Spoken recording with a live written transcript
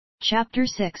Chapter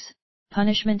 6,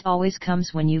 Punishment Always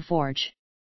Comes When You Forge.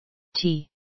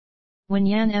 When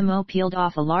Yan Mo peeled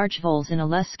off a large voles in a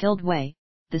less skilled way,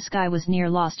 the sky was near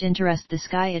lost interest. The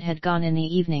sky it had gone in the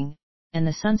evening, and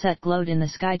the sunset glowed in the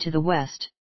sky to the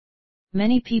west.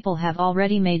 Many people have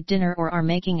already made dinner or are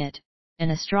making it,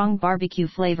 and a strong barbecue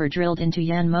flavor drilled into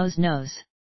Yan Mo's nose.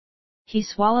 He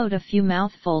swallowed a few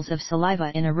mouthfuls of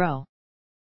saliva in a row.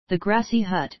 The grassy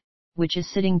hut, which is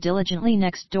sitting diligently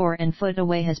next door and foot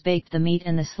away, has baked the meat,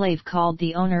 and the slave called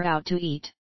the owner out to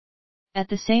eat. At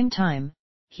the same time,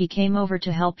 he came over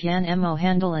to help Yan Mo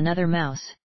handle another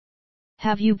mouse.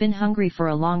 Have you been hungry for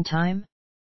a long time?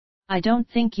 I don't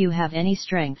think you have any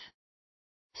strength.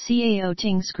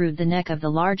 Cao screwed the neck of the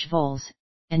large voles,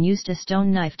 and used a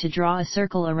stone knife to draw a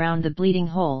circle around the bleeding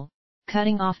hole,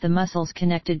 cutting off the muscles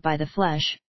connected by the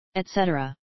flesh,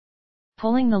 etc.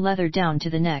 Pulling the leather down to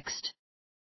the next.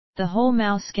 The whole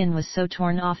mouse skin was so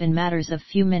torn off in matters of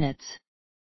few minutes.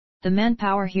 The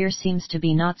manpower here seems to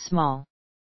be not small.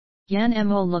 Yan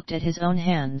Mo looked at his own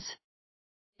hands.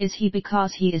 Is he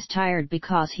because he is tired,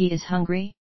 because he is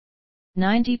hungry?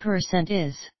 90%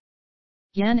 is.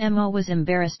 Yan Mo was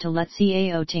embarrassed to let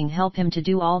Cao help him to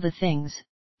do all the things.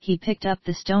 He picked up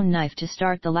the stone knife to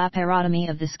start the laparotomy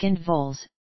of the skinned voles.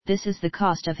 This is the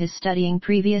cost of his studying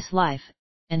previous life,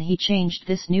 and he changed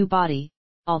this new body,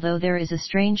 although there is a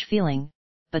strange feeling,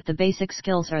 but the basic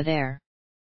skills are there.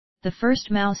 The first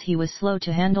mouse he was slow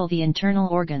to handle the internal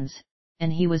organs,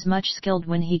 and he was much skilled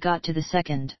when he got to the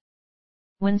second.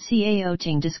 When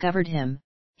Cao discovered him,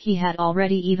 he had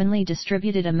already evenly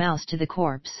distributed a mouse to the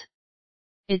corpse.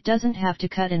 It doesn't have to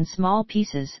cut in small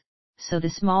pieces, so the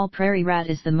small prairie rat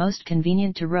is the most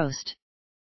convenient to roast.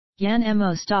 Yan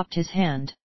Mo stopped his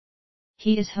hand.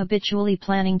 He is habitually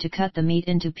planning to cut the meat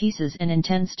into pieces and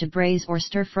intends to braise or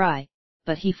stir-fry,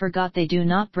 but he forgot they do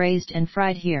not braised and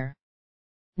fried here.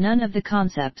 None of the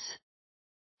concepts.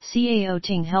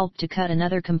 Cao helped to cut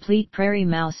another complete prairie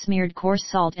mouse, smeared coarse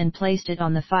salt and placed it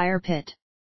on the fire pit.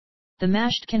 The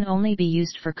mashed can only be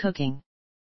used for cooking.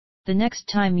 The next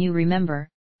time you remember,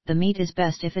 the meat is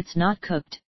best if it's not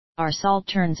cooked. Our salt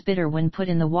turns bitter when put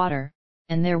in the water,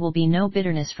 and there will be no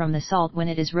bitterness from the salt when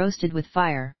it is roasted with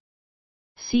fire.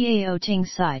 Cao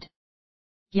sighed.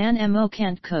 Yan Mo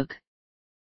can't cook.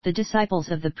 The disciples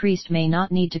of the priest may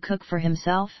not need to cook for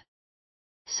himself.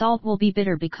 Salt will be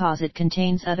bitter because it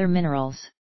contains other minerals.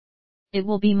 It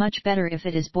will be much better if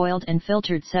it is boiled and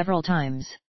filtered several times.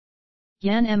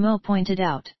 Yan Mo pointed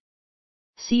out.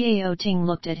 Cao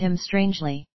looked at him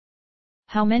strangely.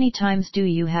 How many times do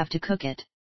you have to cook it?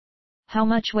 How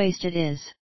much waste it is?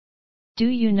 Do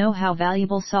you know how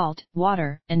valuable salt,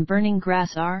 water, and burning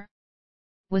grass are?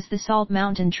 Was the Salt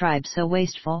Mountain tribe so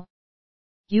wasteful?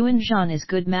 Yuan Zhan is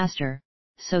good master,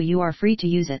 so you are free to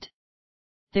use it.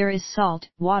 There is salt,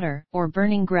 water, or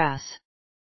burning grass.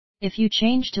 If you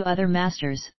change to other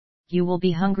masters, you will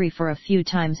be hungry for a few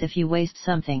times if you waste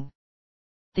something.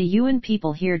 The Yuan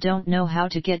people here don't know how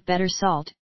to get better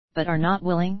salt, but are not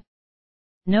willing.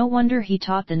 No wonder he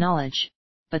taught the knowledge,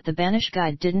 but the Banished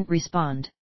guide didn't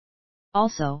respond.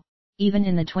 Also, even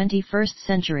in the 21st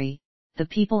century, the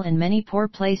people in many poor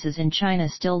places in China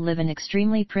still live an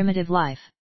extremely primitive life.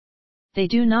 They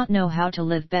do not know how to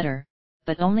live better,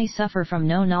 but only suffer from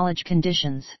no knowledge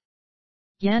conditions.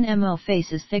 Yan Mo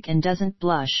face is thick and doesn't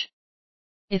blush.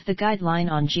 If the guideline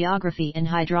on geography and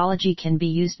hydrology can be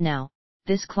used now,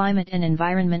 this climate and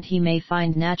environment, he may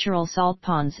find natural salt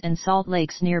ponds and salt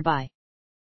lakes nearby.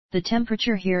 The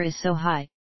temperature here is so high,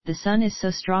 the sun is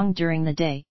so strong during the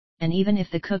day, and even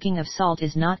if the cooking of salt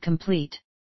is not complete,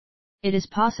 it is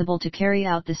possible to carry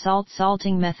out the salt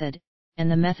salting method, and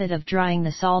the method of drying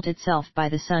the salt itself by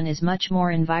the sun is much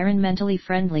more environmentally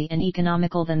friendly and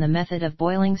economical than the method of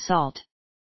boiling salt.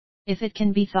 If it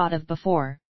can be thought of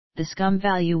before, the scum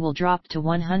value will drop to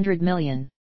 100 million.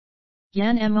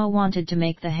 Yan Mo wanted to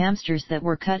make the hamsters that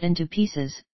were cut into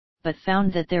pieces, but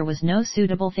found that there was no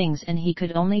suitable things and he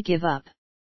could only give up.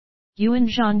 Yuan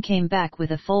Zhan came back with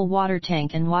a full water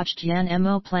tank and watched Yan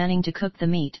Mo planning to cook the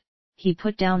meat. He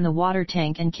put down the water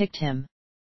tank and kicked him.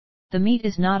 The meat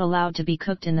is not allowed to be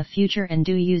cooked in the future, and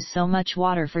do use so much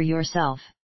water for yourself.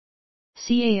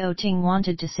 Cao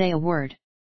wanted to say a word,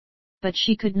 but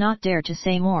she could not dare to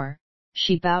say more.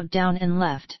 She bowed down and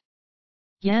left.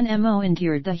 Yan Mo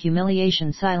endured the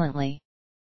humiliation silently.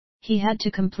 He had to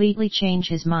completely change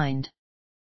his mind.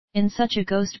 In such a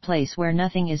ghost place where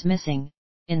nothing is missing,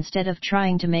 instead of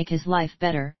trying to make his life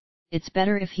better, it's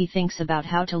better if he thinks about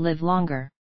how to live longer.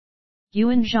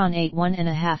 Yuan Zhan ate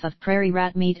 1.5 of prairie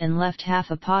rat meat and left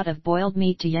half a pot of boiled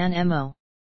meat to Yan Mo.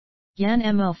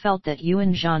 Yan Mo felt that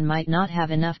Yuan Zhan might not have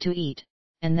enough to eat,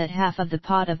 and that half of the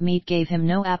pot of meat gave him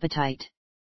no appetite.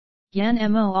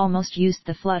 Yan Mo almost used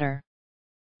the flutter.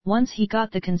 Once he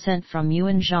got the consent from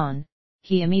Yuan Zhan,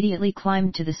 he immediately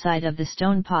climbed to the side of the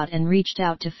stone pot and reached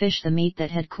out to fish the meat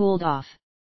that had cooled off.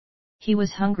 He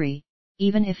was hungry,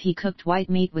 even if he cooked white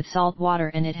meat with salt water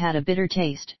and it had a bitter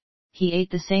taste, he ate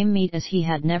the same meat as he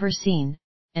had never seen,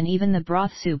 and even the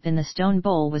broth soup in the stone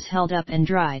bowl was held up and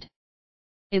dried.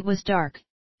 It was dark,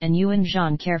 and Yuan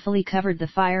Zhan carefully covered the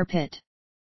fire pit.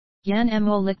 Yan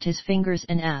Mo licked his fingers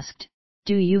and asked,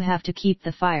 "Do you have to keep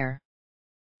the fire?"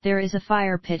 "There is a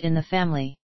fire pit in the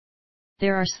family.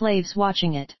 There are slaves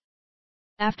watching it.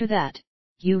 After that,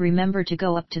 you remember to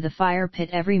go up to the fire pit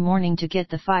every morning to get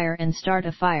the fire and start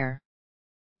a fire.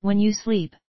 When you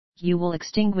sleep, you will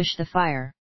extinguish the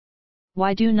fire.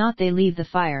 Why do not they leave the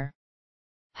fire?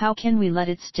 How can we let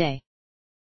it stay?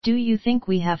 Do you think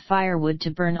we have firewood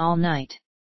to burn all night?"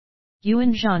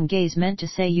 Yuan Zhan gaze meant to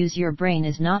say use your brain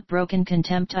is not broken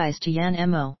contempt eyes to Yan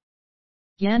Mo.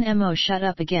 Yan Mo shut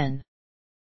up again.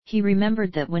 He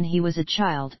remembered that when he was a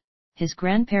child, his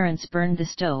grandparents burned the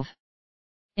stove.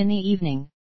 In the evening,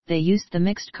 they used the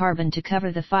mixed carbon to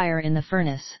cover the fire in the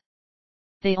furnace.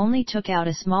 They only took out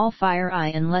a small fire eye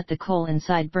and let the coal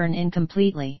inside burn in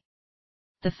completely.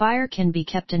 The fire can be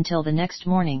kept until the next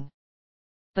morning.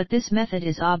 But this method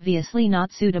is obviously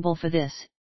not suitable for this,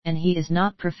 and he is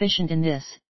not proficient in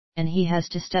this, and he has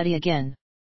to study again.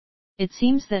 It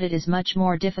seems that it is much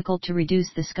more difficult to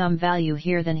reduce the scum value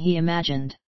here than he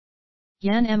imagined.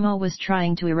 Yan Mo was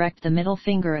trying to erect the middle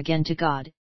finger again to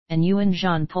God, and Yuan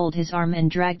Zhan pulled his arm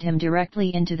and dragged him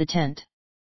directly into the tent.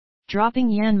 Dropping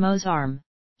Yan Mo's arm,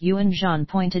 Yuan Zhan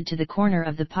pointed to the corner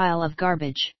of the pile of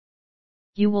garbage.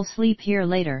 "You will sleep here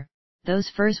later, those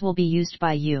furs will be used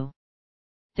by you."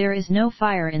 There is no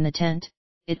fire in the tent,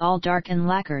 it all dark and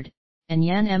lacquered, and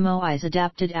Yan Mo eyes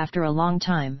adapted after a long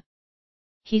time.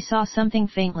 He saw something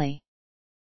faintly.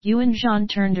 Yuan Zhan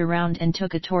turned around and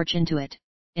took a torch into it,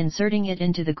 inserting it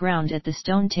into the ground at the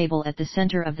stone table at the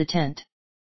center of the tent.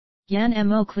 Yan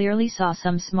Mo clearly saw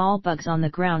some small bugs on the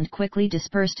ground quickly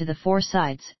disperse to the four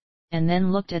sides, and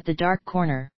then looked at the dark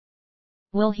corner.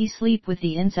 Will he sleep with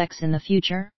the insects in the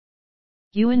future?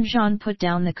 Yuan Zhan put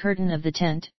down the curtain of the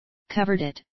tent, covered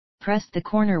it, pressed the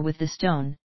corner with the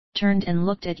stone, turned and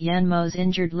looked at Yan Mo's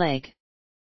injured leg.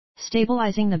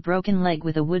 Stabilizing the broken leg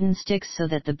with a wooden stick so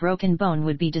that the broken bone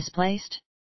would be displaced?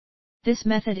 This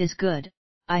method is good,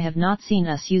 I have not seen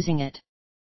us using it.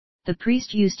 The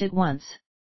priest used it once.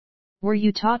 Were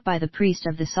you taught by the priest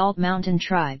of the Salt Mountain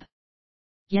tribe?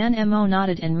 Yan Mo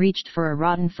nodded and reached for a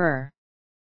rotten fir.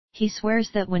 He swears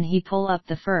that when he pull up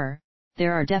the fir,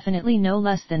 there are definitely no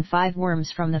less than 5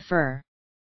 worms from the fir.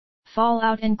 Fall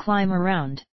out and climb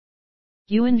around.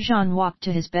 Yuan Zhan walked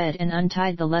to his bed and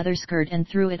untied the leather skirt and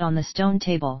threw it on the stone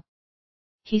table.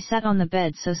 He sat on the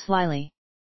bed so slyly.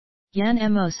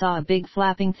 Yan Mo saw a big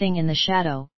flapping thing in the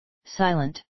shadow,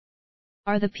 silent.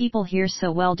 Are the people here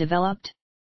so well developed?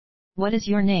 What is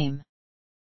your name?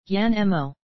 Yan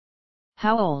Mo.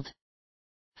 How old?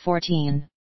 14.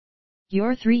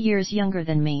 You're 3 years younger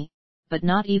than me, but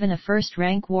not even a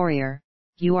first-rank warrior,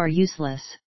 you are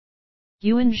useless.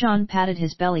 Yuan Zhan patted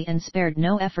his belly and spared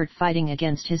no effort fighting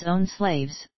against his own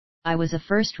slaves. I was a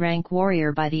first-rank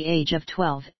warrior by the age of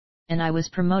 12, and I was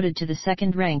promoted to the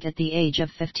second rank at the age of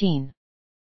 15.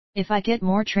 If I get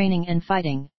more training and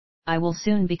fighting, I will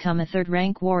soon become a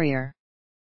third-rank warrior.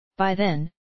 By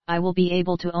then, I will be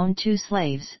able to own 2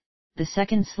 slaves. The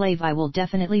second slave I will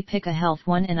definitely pick a health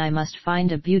one and I must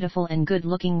find a beautiful and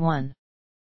good-looking one.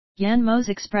 Yan Mo's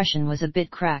expression was a bit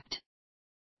cracked.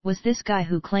 Was this guy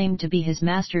who claimed to be his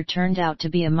master turned out to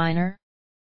be a minor?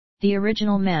 The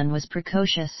original man was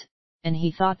precocious, and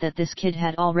he thought that this kid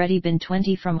had already been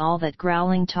 20 from all that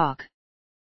growling talk.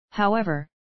 However,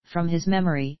 from his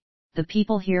memory, the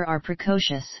people here are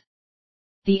precocious.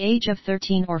 The age of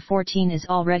 13 or 14 is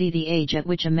already the age at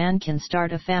which a man can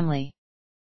start a family.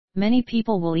 Many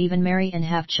people will even marry and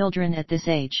have children at this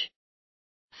age.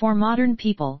 For modern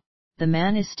people, the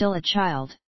man is still a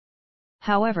child.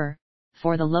 However,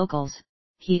 for the locals,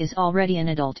 he is already an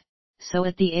adult, so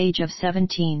at the age of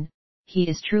 17, he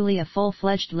is truly a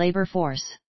full-fledged labor force.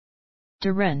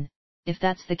 Duren, if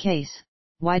that's the case,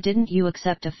 why didn't you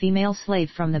accept a female slave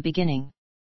from the beginning?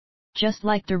 Just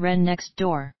like Duren next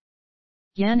door.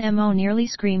 Yan Mo nearly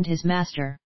screamed his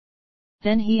master.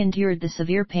 Then he endured the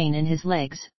severe pain in his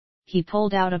legs. He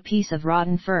pulled out a piece of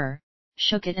rotten fur,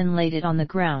 shook it and laid it on the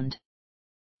ground.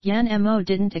 Yan Mo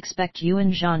didn't expect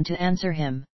Yuan Zhan to answer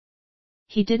him.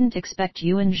 He didn't expect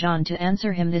Yuan Zhan to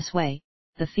answer him this way.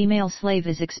 The female slave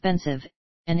is expensive,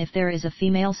 and if there is a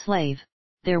female slave,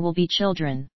 there will be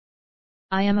children.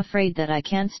 I am afraid that I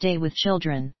can't stay with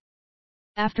children.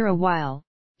 After a while,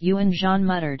 Yuan Zhan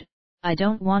muttered, I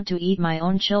don't want to eat my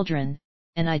own children,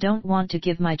 and I don't want to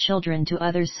give my children to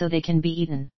others so they can be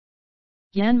eaten.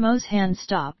 Yan Mo's hand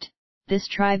stopped. This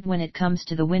tribe, when it comes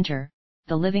to the winter,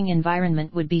 the living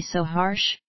environment would be so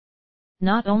harsh.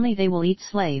 Not only they will eat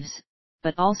slaves,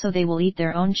 but also they will eat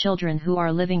their own children who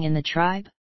are living in the tribe.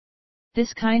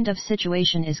 This kind of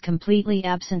situation is completely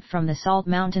absent from the Salt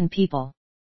Mountain people.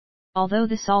 Although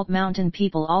the Salt Mountain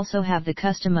people also have the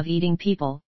custom of eating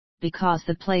people, because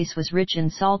the place was rich in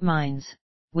salt mines,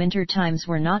 winter times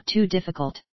were not too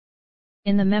difficult.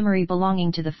 In the memory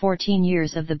belonging to the 14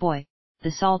 years of the boy,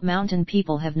 the Salt Mountain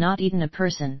people have not eaten a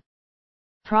person.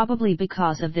 Probably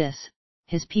because of this,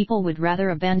 his people would rather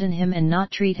abandon him and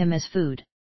not treat him as food.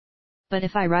 But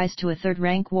if I rise to a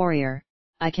third-rank warrior,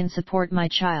 I can support my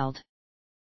child.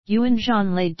 Yuan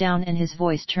Zhan laid down and his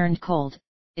voice turned cold.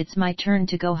 It's my turn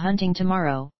to go hunting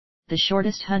tomorrow. The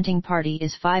shortest hunting party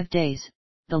is 5 days,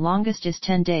 the longest is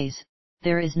 10 days,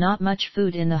 there is not much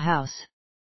food in the house.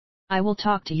 I will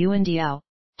talk to Yuan Diao,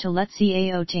 to let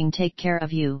Cao Ting take care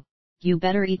of you, you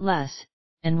better eat less,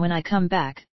 and when I come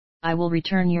back, I will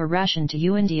return your ration to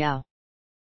Yuan Diao.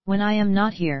 When I am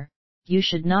not here, you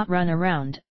should not run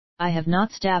around. I have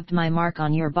not stabbed my mark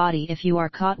on your body. If you are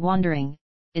caught wandering,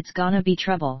 it's gonna be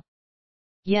trouble.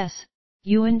 Yes,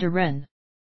 Yuan De Ren.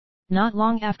 Not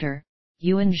long after,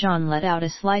 Yuan Zhan let out a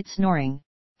slight snoring.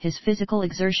 His physical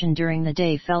exertion during the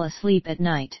day fell asleep at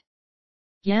night.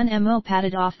 Yan Mo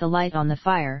patted off the light on the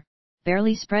fire,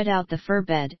 barely spread out the fur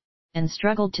bed, and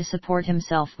struggled to support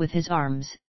himself with his arms,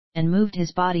 and moved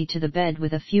his body to the bed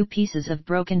with a few pieces of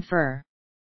broken fur.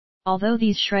 Although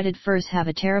these shredded furs have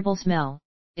a terrible smell,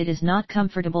 it is not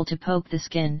comfortable to poke the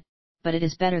skin, but it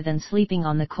is better than sleeping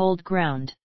on the cold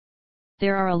ground.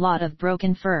 There are a lot of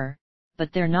broken fur,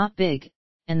 but they're not big,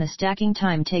 and the stacking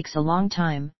time takes a long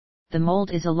time. The mold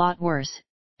is a lot worse,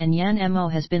 and Yan Mo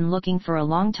has been looking for a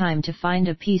long time to find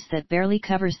a piece that barely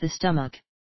covers the stomach.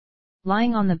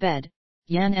 Lying on the bed,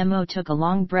 Yan Mo took a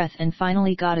long breath and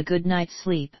finally got a good night's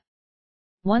sleep.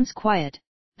 Once quiet,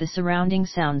 the surrounding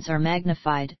sounds are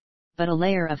magnified, but a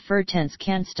layer of fur tents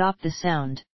can't stop the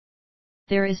sound.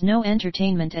 There is no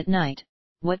entertainment at night.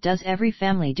 What does every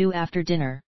family do after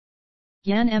dinner?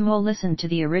 Yan Mo listened to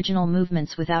the original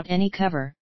movements without any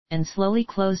cover, and slowly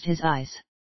closed his eyes.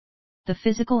 The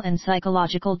physical and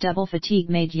psychological double fatigue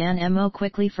made Yan Mo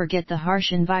quickly forget the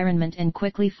harsh environment and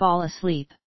quickly fall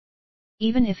asleep.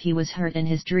 Even if he was hurt in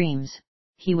his dreams,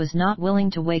 he was not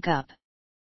willing to wake up.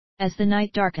 As the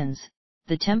night darkens,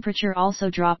 the temperature also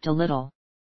dropped a little.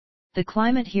 The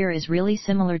climate here is really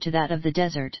similar to that of the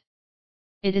desert.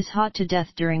 It is hot to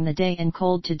death during the day and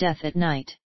cold to death at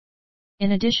night.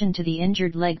 In addition to the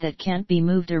injured leg that can't be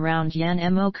moved around,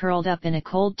 Yan Mo curled up in a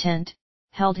cold tent,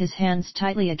 held his hands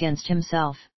tightly against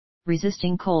himself,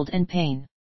 resisting cold and pain.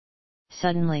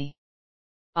 Suddenly,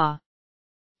 ah!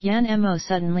 Yan Mo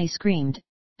suddenly screamed,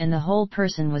 and the whole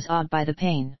person was awed by the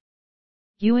pain.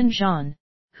 Yuan Zhan,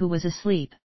 who was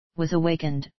asleep, was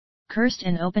awakened, cursed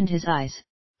and opened his eyes,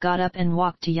 got up and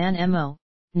walked to Yan Mo,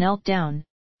 knelt down,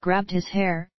 grabbed his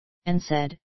hair, and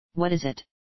said, "What is it?"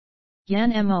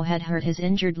 Yan Mo had hurt his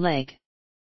injured leg.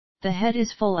 The head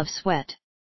is full of sweat.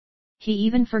 He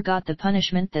even forgot the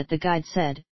punishment that the guide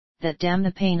said, that damn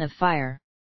the pain of fire.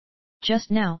 Just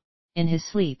now, in his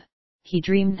sleep, he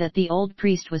dreamed that the old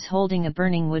priest was holding a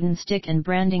burning wooden stick and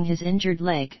branding his injured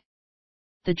leg.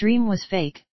 The dream was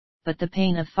fake, but the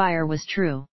pain of fire was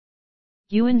true.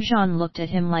 Yuan Zhan looked at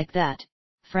him like that,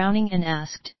 frowning and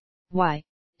asked, "Why,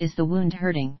 is the wound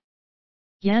hurting?"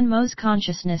 Yan Mo's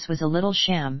consciousness was a little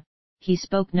sham, he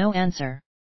spoke no answer.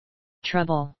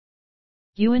 Trouble.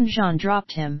 Yuan Zhan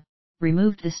dropped him,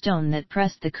 removed the stone that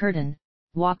pressed the curtain,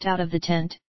 walked out of the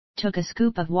tent, took a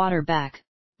scoop of water back,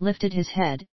 lifted his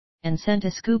head, and sent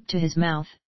a scoop to his mouth,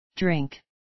 "Drink."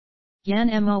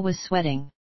 Yan Mo was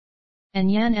sweating.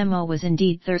 And Yan Mo was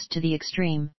indeed thirsty to the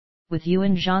extreme. With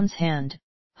Yuan Zhan's hand,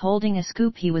 holding a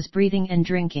scoop, he was breathing and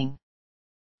drinking.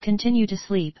 "Continue to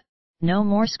sleep, no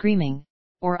more screaming,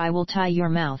 or I will tie your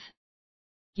mouth."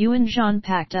 Yuan Zhan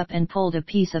packed up and pulled a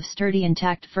piece of sturdy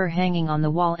intact fur hanging on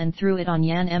the wall and threw it on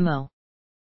Yan Mo.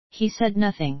 He said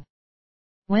nothing.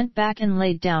 Went back and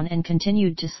laid down and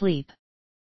continued to sleep.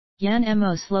 Yan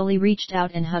Mo slowly reached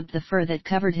out and hugged the fur that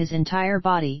covered his entire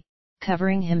body,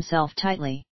 covering himself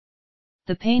tightly.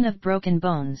 The pain of broken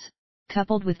bones,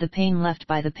 coupled with the pain left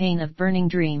by the pain of burning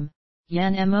dream,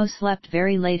 Yan Mo slept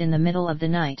very late in the middle of the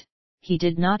night. He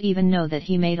did not even know that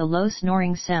he made a low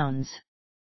snoring sounds.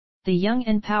 The young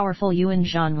and powerful Yuan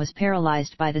Zhan was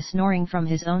paralyzed by the snoring from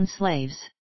his own slaves.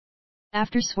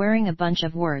 After swearing a bunch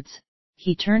of words,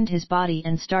 he turned his body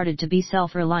and started to be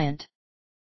self-reliant.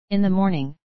 In the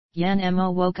morning, Yan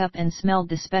Mo woke up and smelled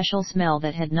the special smell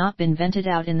that had not been vented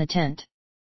out in the tent.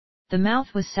 The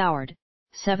mouth was soured,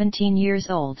 17 years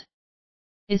old.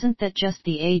 Isn't that just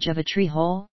the age of a tree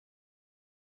hole?